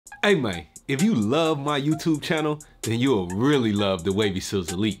Hey man, if you love my YouTube channel, then you'll really love the Wavy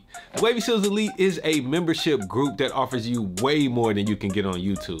Seals Elite. The Wavy Seals Elite is a membership group that offers you way more than you can get on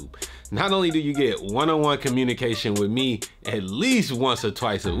YouTube. Not only do you get one-on-one communication with me at least once or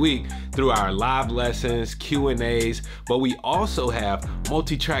twice a week through our live lessons, Q&As, but we also have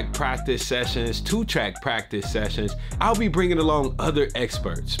multi-track practice sessions, 2-track practice sessions. I'll be bringing along other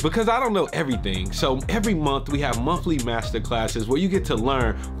experts because I don't know everything. So every month we have monthly master classes where you get to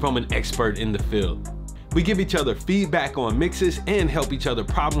learn from an expert in the field. We give each other feedback on mixes and help each other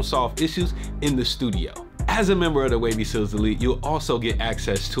problem solve issues in the studio. As a member of the Wavy Seals Elite, you'll also get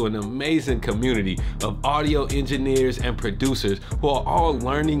access to an amazing community of audio engineers and producers who are all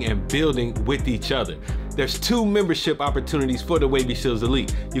learning and building with each other. There's 2 membership opportunities for the Wavy Seals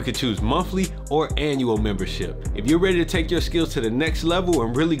Elite. You can choose monthly or annual membership. If you're ready to take your skills to the next level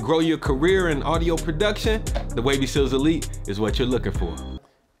and really grow your career in audio production, the Wavy Seals Elite is what you're looking for.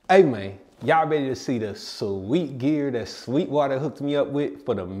 Hey man, y'all ready to see the sweet gear that Sweetwater hooked me up with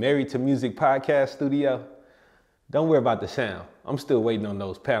for the Married to Music podcast studio? Don't worry about the sound. I'm still waiting on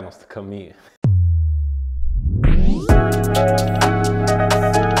those panels to come in.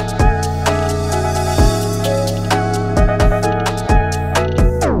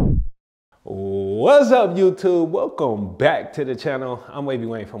 What's up, YouTube? Welcome back to the channel. I'm Wavy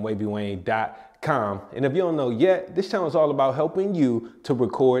Wayne from Wayne.wav. And if you don't know yet, this channel is all about helping you to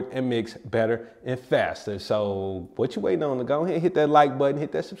record and mix better and faster. So what you waiting on? To go ahead, hit that like button,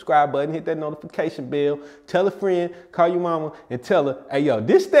 hit that subscribe button, hit that notification bell, tell a friend, call your mama and tell her, hey yo,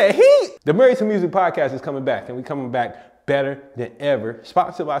 this that heat. The Married to Music podcast is coming back, and we coming back better than ever.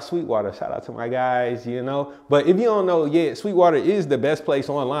 Sponsored by Sweetwater. Shout out to my guys, you know. But if you don't know yet, Sweetwater is the best place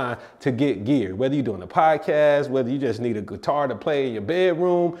online to get gear. Whether you're doing a podcast, whether you just need a guitar to play in your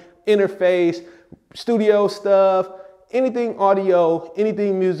bedroom, interface, studio stuff, anything audio,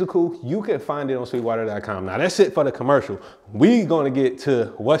 anything musical, you can find it on sweetwater.com. Now that's it for the commercial. We're gonna get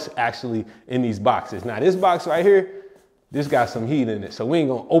to what's actually in these boxes. Now this box right here, this got some heat in it, so we ain't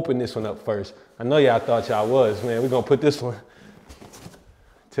gonna open this one up first. I know y'all thought y'all was, man. We're gonna put this one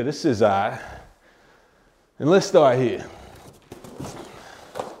to the side. And let's start here.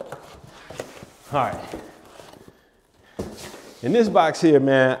 All right. In this box here,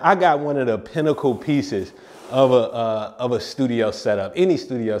 man, I got one of the pinnacle pieces of a studio setup, any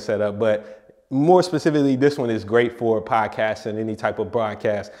studio setup, but more specifically, this one is great for podcasts and any type of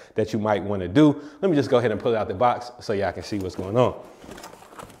broadcast that you might want to do. Let me just go ahead and pull it out the box so y'all can see what's going on.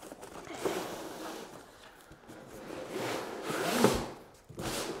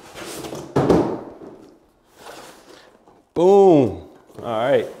 Boom. All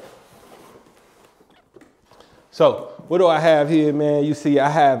right. So what do I have here, man? You see, I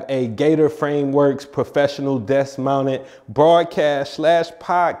have a Gator Frameworks professional desk mounted broadcast /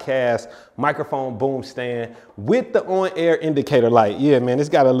 podcast microphone boom stand with the on-air indicator light. Yeah, man, it's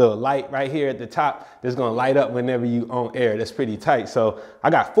got a little light right here at the top that's gonna light up whenever you on air. That's pretty tight. So I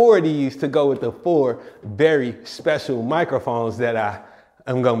got 4 of these to go with the 4 very special microphones that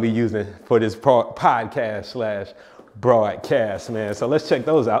I'm gonna be using for this podcast / broadcast, man. So let's check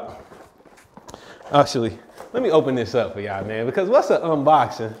those out. Actually, let me open this up for y'all, man, because what's an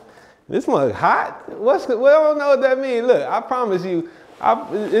unboxing? This one hot? Well, I don't know what that means. Look, I promise you,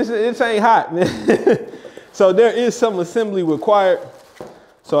 it ain't hot, man. So there is some assembly required.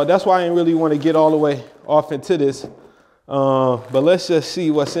 So that's why I didn't really want to get all the way off into this. But let's just see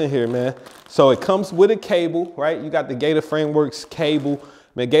what's in here, man. So it comes with a cable, right? You got the Gator Frameworks cable.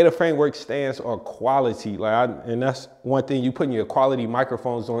 Man, Gator Framework stands are quality, and that's one thing. You putting your quality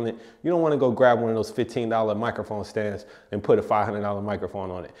microphones on it. You don't want to go grab one of those $15 microphone stands and put a $500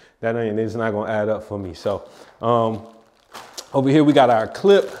 microphone on it. It's not going to add up for me. So over here we got our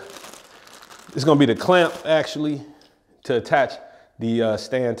clip. It's going to be the clamp actually to attach the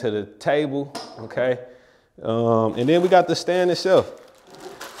stand to the table. Okay, and then we got the stand itself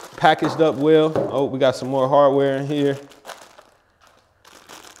packaged up well. Oh, we got some more hardware in here.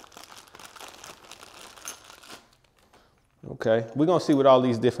 Okay, we're gonna see what all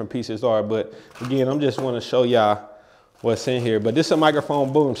these different pieces are, but again, I'm just wanna show y'all what's in here. But this is a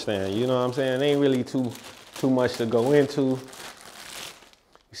microphone boom stand, you know what I'm saying? It ain't really too much to go into. You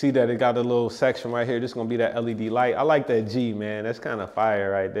see that it got a little section right here. This is gonna be that LED light. I like that G, man. That's kind of fire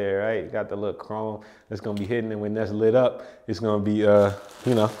right there, right? You got the little chrome that's gonna be hidden, and when that's lit up, it's gonna be, you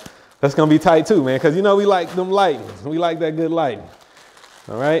know, that's gonna be tight too, man, because you know we like them lightings. We like that good lighting,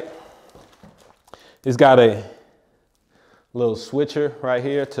 all right? It's got a little switcher right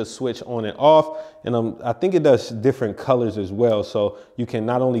here to switch on and off. And I think it does different colors as well. So you can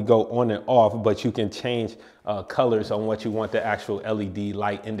not only go on and off, but you can change colors on what you want the actual LED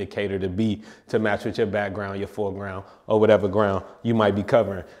light indicator to be to match with your background, your foreground, or whatever ground you might be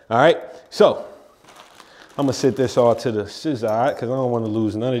covering. All right, so I'm gonna sit this all to the side because I don't want to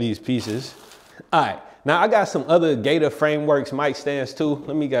lose none of these pieces. All right, now I got some other Gator Frameworks mic stands too.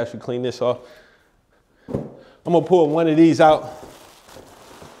 Let me actually clean this off. I'm gonna pull one of these out.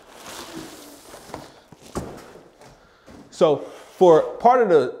 So for part of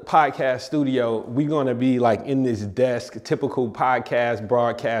the podcast studio, we're gonna be like in this desk, typical podcast,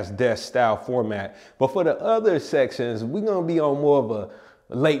 broadcast desk style format. But for the other sections, we're gonna be on more of a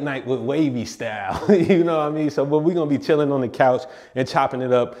late night with Wavy style, you know what I mean? So, but we're gonna be chilling on the couch and chopping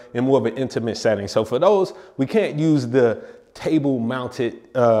it up in more of an intimate setting. So for those, we can't use the table mounted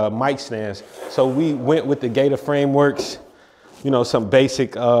mic stands. So we went with the Gator Frameworks, you know, some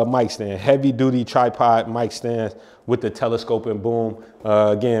basic mic stand, heavy duty tripod mic stands with the telescoping boom.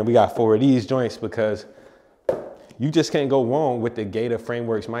 Again, we got 4 of these joints because you just can't go wrong with the Gator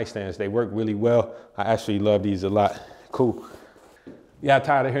Frameworks mic stands. They work really well. I actually love these a lot. Cool. Y'all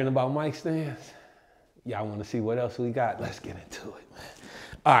tired of hearing about mic stands? Y'all want to see what else we got? Let's get into it, man.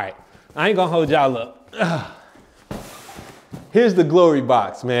 All right, I ain't gonna hold y'all up. Here's the glory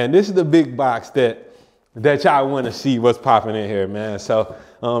box, man. This is the big box that y'all want to see what's popping in here, man. So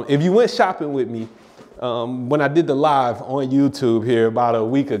if you went shopping with me, when I did the live on YouTube here about a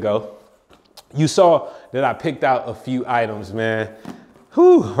week ago, you saw that I picked out a few items, man.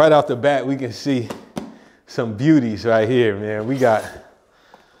 Whew, right off the bat, we can see some beauties right here, man. We got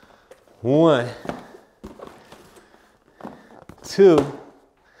 1, 2,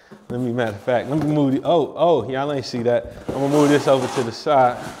 matter of fact, let me move the, oh, y'all ain't see that. I'm gonna move this over to the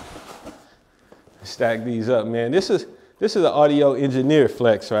side. Stack these up, man. This is an audio engineer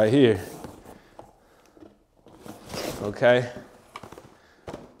flex right here. Okay.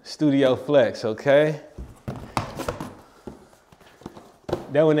 Studio flex, okay.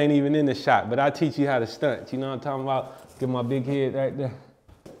 That one ain't even in the shot, but I teach you how to stunt. You know what I'm talking about? Get my big head right there.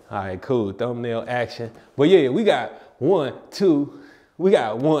 All right, cool, thumbnail action. But yeah, we got 1, 2,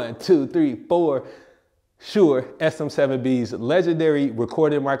 3, 4 Shure SM7Bs, legendary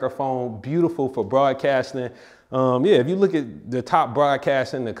recording microphone, beautiful for broadcasting. Yeah, if you look at the top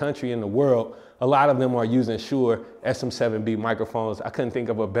broadcasts in the country and the world, a lot of them are using Shure SM7B microphones. I couldn't think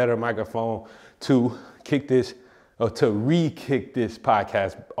of a better microphone to kick this, or to re-kick this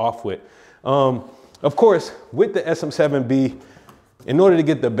podcast off with. Of course, with the SM7B, in order to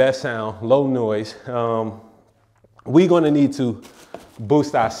get the best sound, low noise, we're gonna need to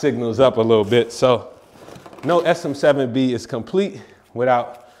boost our signals up a little bit. So no SM7B is complete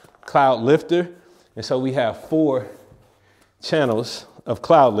without Cloud Lifter. And so we have 4 channels of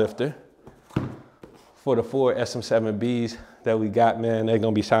Cloud Lifter for the 4 SM7Bs that we got, man. They're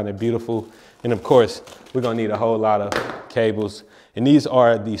gonna be sounding beautiful. And of course, we're gonna need a whole lot of cables. And these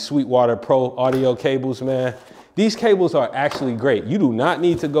are the Sweetwater Pro audio cables, man. These cables are actually great. You do not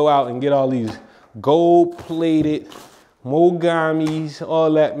need to go out and get all these gold-plated Mogamis,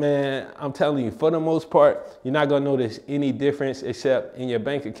 all that, man. I'm telling you, for the most part, you're not gonna notice any difference except in your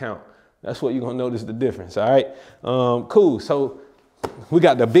bank account. That's what you're gonna notice the difference, all right? Cool, so we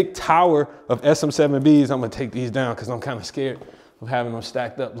got the big tower of SM7Bs. I'm gonna take these down because I'm kind of scared of having them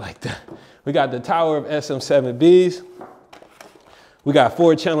stacked up like that. We got the tower of SM7Bs. We got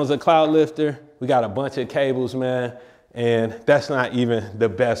 4 channels of Cloud Lifter. We got a bunch of cables, man. And that's not even the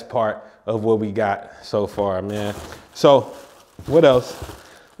best part of what we got so far, man. So what else?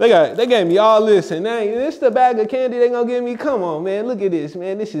 They gave me all this, and this the bag of candy they gonna give me? Come on, man, look at this,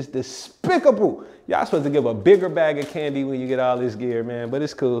 man. This is despicable. Y'all supposed to give a bigger bag of candy when you get all this gear, man, but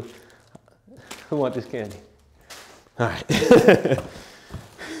it's cool. Who want this candy? All right.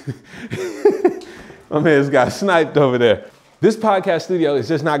 My man's got sniped over there. This podcast studio is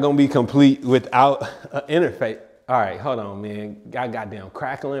just not gonna be complete without an interface. All right, hold on, man. Got goddamn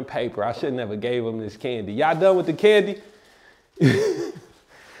crackling paper. I should never gave him this candy. Y'all done with the candy?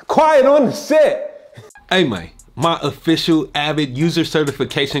 Quiet on the set. Hey, man. My official Avid user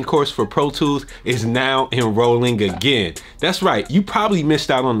certification course for Pro Tools is now enrolling again. That's right, you probably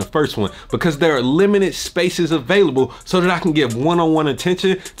missed out on the first one because there are limited spaces available so that I can give one-on-one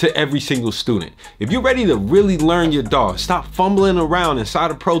attention to every single student. If you're ready to really learn your DAW, stop fumbling around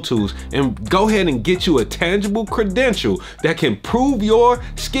inside of Pro Tools and go ahead and get you a tangible credential that can prove your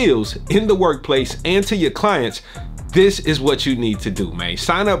skills in the workplace and to your clients, this is what you need to do, man.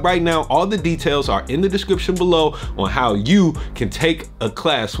 Sign up right now. All the details are in the description below on how you can take a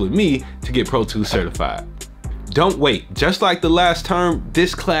class with me to get Pro Tools certified. Don't wait. Just like the last term,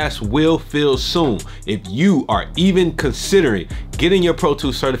 this class will fill soon. If you are even considering getting your Pro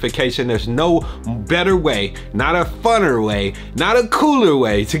Tools certification, there's no better way, not a funner way, not a cooler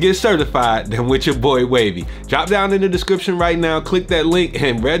way to get certified than with your boy Wavy. Drop down in the description right now, click that link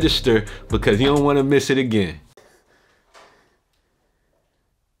and register because you don't want to miss it again.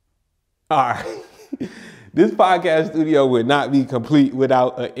 All right. This podcast studio would not be complete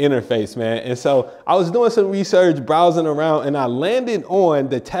without an interface, man. And so I was doing some research, browsing around, and I landed on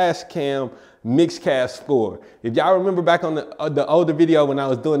the Tascam Mixcast 4. If y'all remember back on the older video when I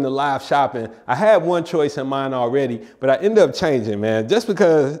was doing the live shopping, I had one choice in mind already, but I ended up changing, man, just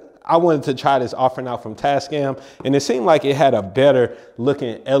because I wanted to try this offering out from Tascam, and it seemed like it had a better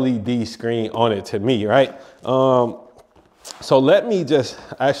looking LED screen on it to me, right? So let me just,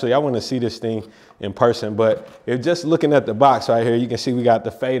 actually, I want to see this thing in person, but if just looking at the box right here, you can see we got the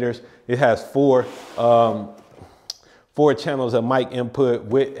faders. It has four channels of mic input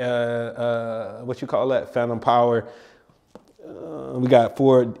with, what you call that, phantom power. We got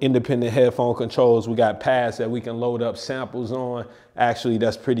 4 independent headphone controls. We got pads that we can load up samples on. Actually,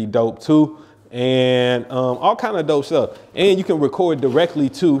 that's pretty dope too. And all kind of dope stuff. And you can record directly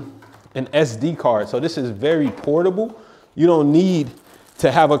to an SD card. So this is very portable. You don't need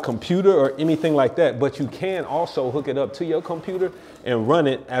to have a computer or anything like that, but you can also hook it up to your computer and run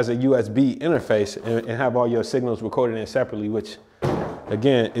it as a USB interface and have all your signals recorded in separately, which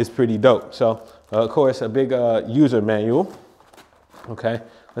again is pretty dope. So of course, a big user manual. Okay,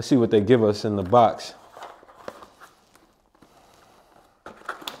 let's see what they give us in the box.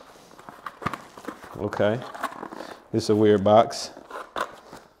 Okay, this is a weird box.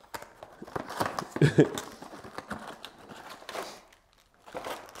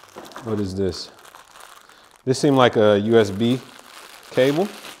 What is this? This seemed like a USB cable.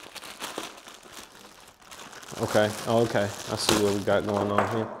 Okay, oh, okay. I see what we got going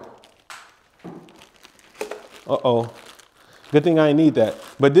on here. Uh-oh. Good thing I didn't need that.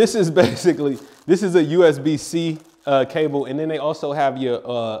 But this is basically, this is a USB-C cable, and then they also have your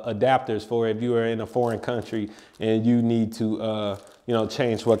adapters for if you are in a foreign country and you need to you know,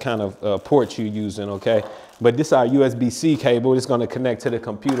 change what kind of port you're using, okay? But this is our USB-C cable. It's gonna connect to the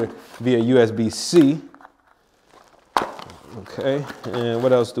computer via USB-C. Okay, and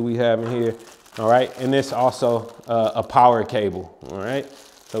what else do we have in here? All right, and this also a power cable, all right?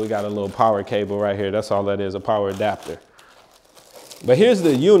 So we got a little power cable right here. That's all that is, a power adapter. But here's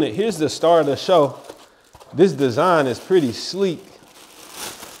the unit, here's the star of the show. This design is pretty sleek.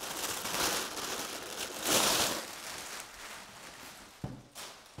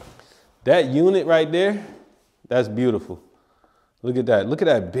 That unit right there, that's beautiful. Look at that. Look at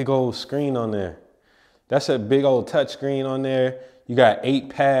that big old screen on there. That's a big old touch screen on there. You got 8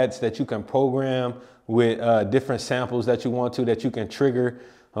 pads that you can program with different samples that you want to, that you can trigger,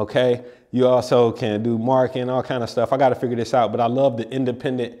 okay? You also can do marking, all kind of stuff. I got to figure this out, but I love the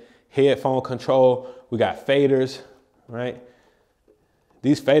independent headphone control. We got faders, right?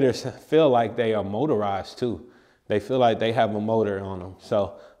 These faders feel like they are motorized too. They feel like they have a motor on them.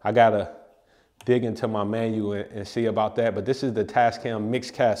 So I gotta dig into my manual and see about that. But this is the Tascam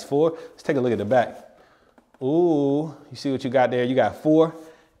Mixcast 4. Let's take a look at the back. Ooh, you see what you got there? You got 4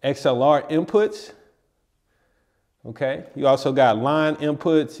 XLR inputs. Okay, you also got line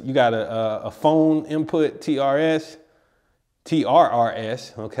inputs. You got a phone input, TRRS,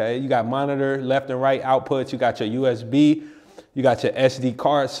 okay? You got monitor, left and right outputs. You got your USB. You got your SD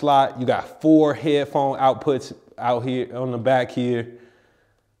card slot. You got 4 headphone outputs out here on the back here.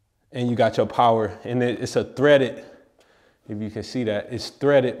 And you got your power, and it's a threaded, if you can see that, it's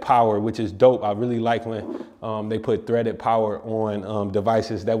threaded power, which is dope. I really like when they put threaded power on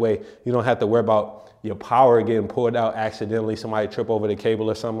devices. That way you don't have to worry about your power getting pulled out accidentally, somebody trip over the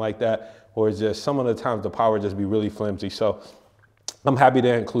cable or something like that, or it's just some of the times the power just be really flimsy. So I'm happy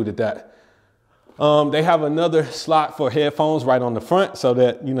they included that. They have another slot for headphones right on the front so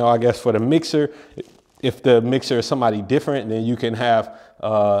that, you know, I guess for the mixer, if the mixer is somebody different, then you can have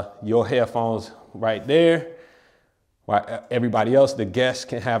your headphones right there. While everybody else, the guests,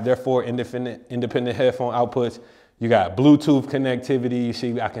 can have their 4 independent headphone outputs. You got Bluetooth connectivity. You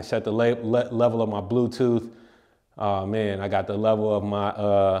see, I can set the level of my Bluetooth. Oh man, I got the level of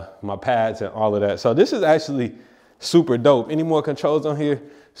my my pads and all of that. So this is actually super dope. Any more controls on here?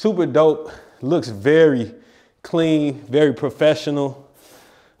 Super dope. Looks very clean, very professional.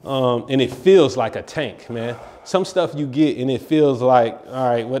 And it feels like a tank, man. Some stuff you get and it feels like, all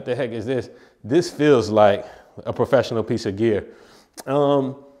right, what the heck is this? This feels like a professional piece of gear.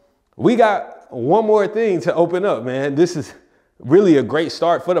 We got one more thing to open up, man. This is really a great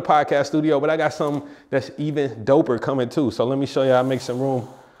start for the podcast studio, but I got something that's even doper coming too. So let me show you how I make some room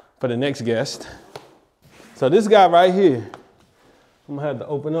for the next guest. So this guy right here, I'm gonna have to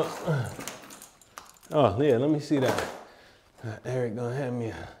open up. Oh yeah, let me see that. Eric gonna have me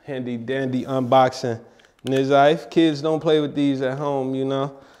a handy dandy unboxing in his life. Kids don't play with these at home, you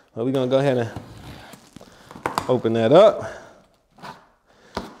know. But we're gonna go ahead and open that up.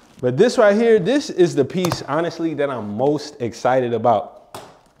 But this right here, this is the piece, honestly, that I'm most excited about.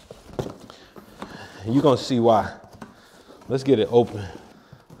 You're gonna see why. Let's get it open.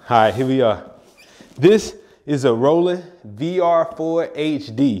 All right, here we are. This is a Roland VR4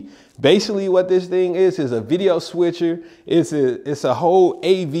 HD. Basically what this thing is a video switcher. It's a whole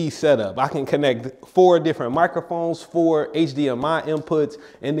AV setup. I can connect 4 different microphones, 4 HDMI inputs,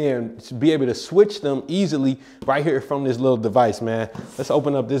 and then be able to switch them easily right here from this little device, man. Let's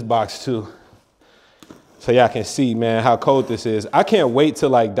open up this box too, so y'all can see, man, how cold this is. I can't wait to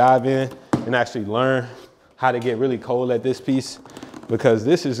like dive in and actually learn how to get really cold at this piece, because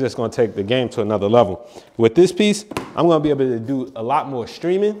this is just gonna take the game to another level. With this piece, I'm gonna be able to do a lot more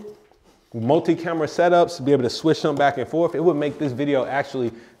streaming, multi-camera setups, be able to switch them back and forth. It would make this video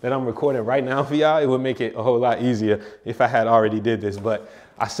actually that I'm recording right now for y'all, it would make it a whole lot easier if I had already did this, but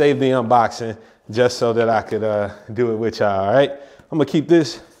I saved the unboxing just so that I could do it with y'all, all right? I'm gonna keep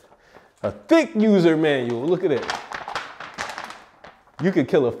this a thick user manual. Look at it. You could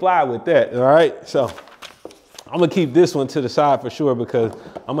kill a fly with that, all right? So I'm gonna keep this one to the side for sure because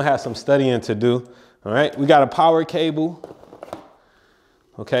I'm gonna have some studying to do, all right? We got a power cable.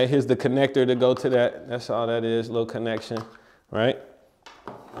 Okay, here's the connector to go to that. That's all that is, little connection, right?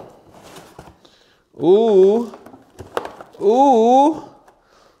 Ooh, ooh.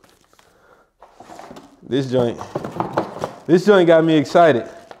 This joint got me excited.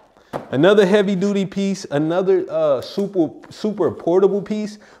 Another heavy duty piece, another super portable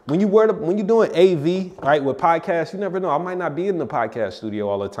piece. When you're doing AV, right, with podcasts, you never know. I might not be in the podcast studio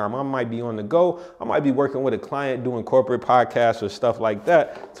all the time. I might be on the go. I might be working with a client doing corporate podcasts or stuff like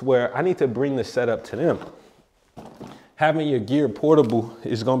that, to where I need to bring the setup to them. Having your gear portable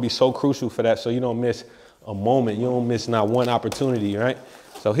is gonna be so crucial for that, so you don't miss a moment. You don't miss not one opportunity, right?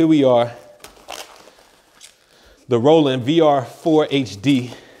 So here we are, the Roland VR4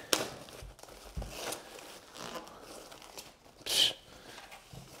 HD.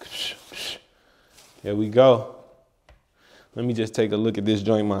 Here we go. Let me just take a look at this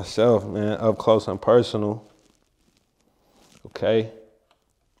joint myself, man, up close and personal. Okay.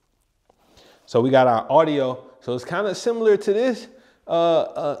 So we got our audio. So it's kind of similar to this,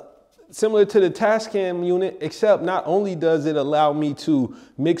 similar to the Tascam unit, except not only does it allow me to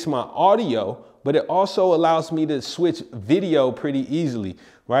mix my audio, but it also allows me to switch video pretty easily,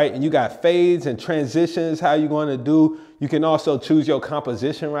 right? And you got fades and transitions, how you're going to do. You can also choose your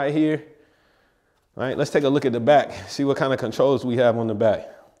composition right here. All right, let's take a look at the back, see what kind of controls we have on the back.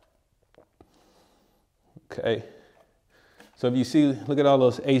 Okay. So if you see, look at all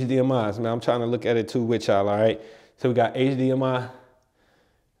those HDMIs, man. I'm trying to look at it too with y'all, all right? So we got HDMI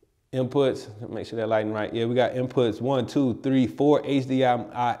inputs. Make sure that lighting right. Yeah, we got inputs 1, 2, 3, 4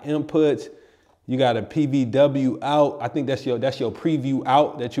 HDMI inputs. You got a PVW out. I think that's your preview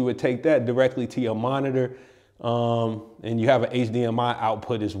out that you would take that directly to your monitor. And you have an HDMI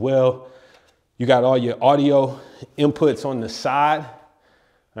output as well. You got all your audio inputs on the side.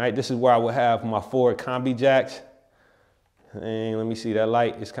 All right, this is where I would have my 4 combi jacks. And let me see that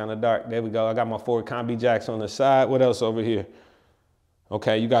light, it's kind of dark. There we go, I got my 4 combi jacks on the side. What else over here?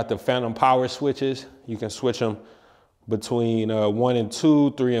 Okay, you got the phantom power switches. You can switch them between 1 and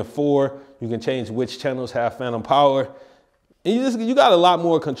 2, 3 and 4. You can change which channels have phantom power. And you got a lot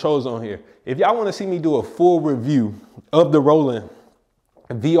more controls on here. If y'all want to see me do a full review of the Roland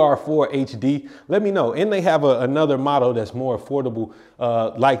VR4 HD, let me know. And they have another model that's more affordable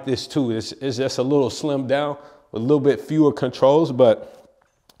like this too. It's just a little slimmed down with a little bit fewer controls, but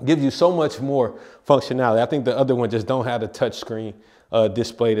gives you so much more functionality. I think the other one just don't have the touch screen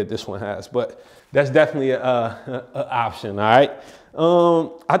display that this one has, but that's definitely an option, all right?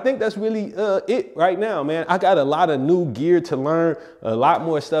 I think that's really it right now, man. I got a lot of new gear to learn, a lot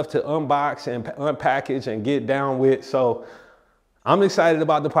more stuff to unbox and unpackage and get down with. So I'm excited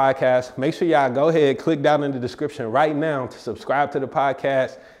about the podcast. Make sure y'all go ahead, click down in the description right now to subscribe to the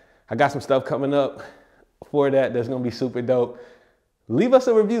podcast. I got some stuff coming up for that's gonna be super dope. Leave us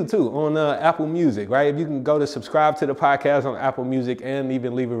a review too on Apple Music, right? If you can go to subscribe to the podcast on Apple Music and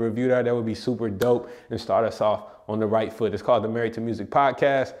even leave a review there, that would be super dope and start us off on the right foot. It's called the Married to Music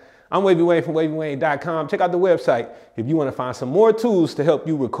Podcast. I'm Wavy Wayne from WavyWayne.com. Check out the website if you want to find some more tools to help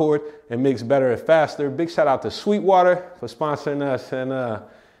you record and mix better and faster. Big shout out to Sweetwater for sponsoring us, and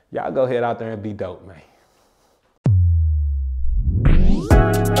y'all go ahead out there and be dope, man.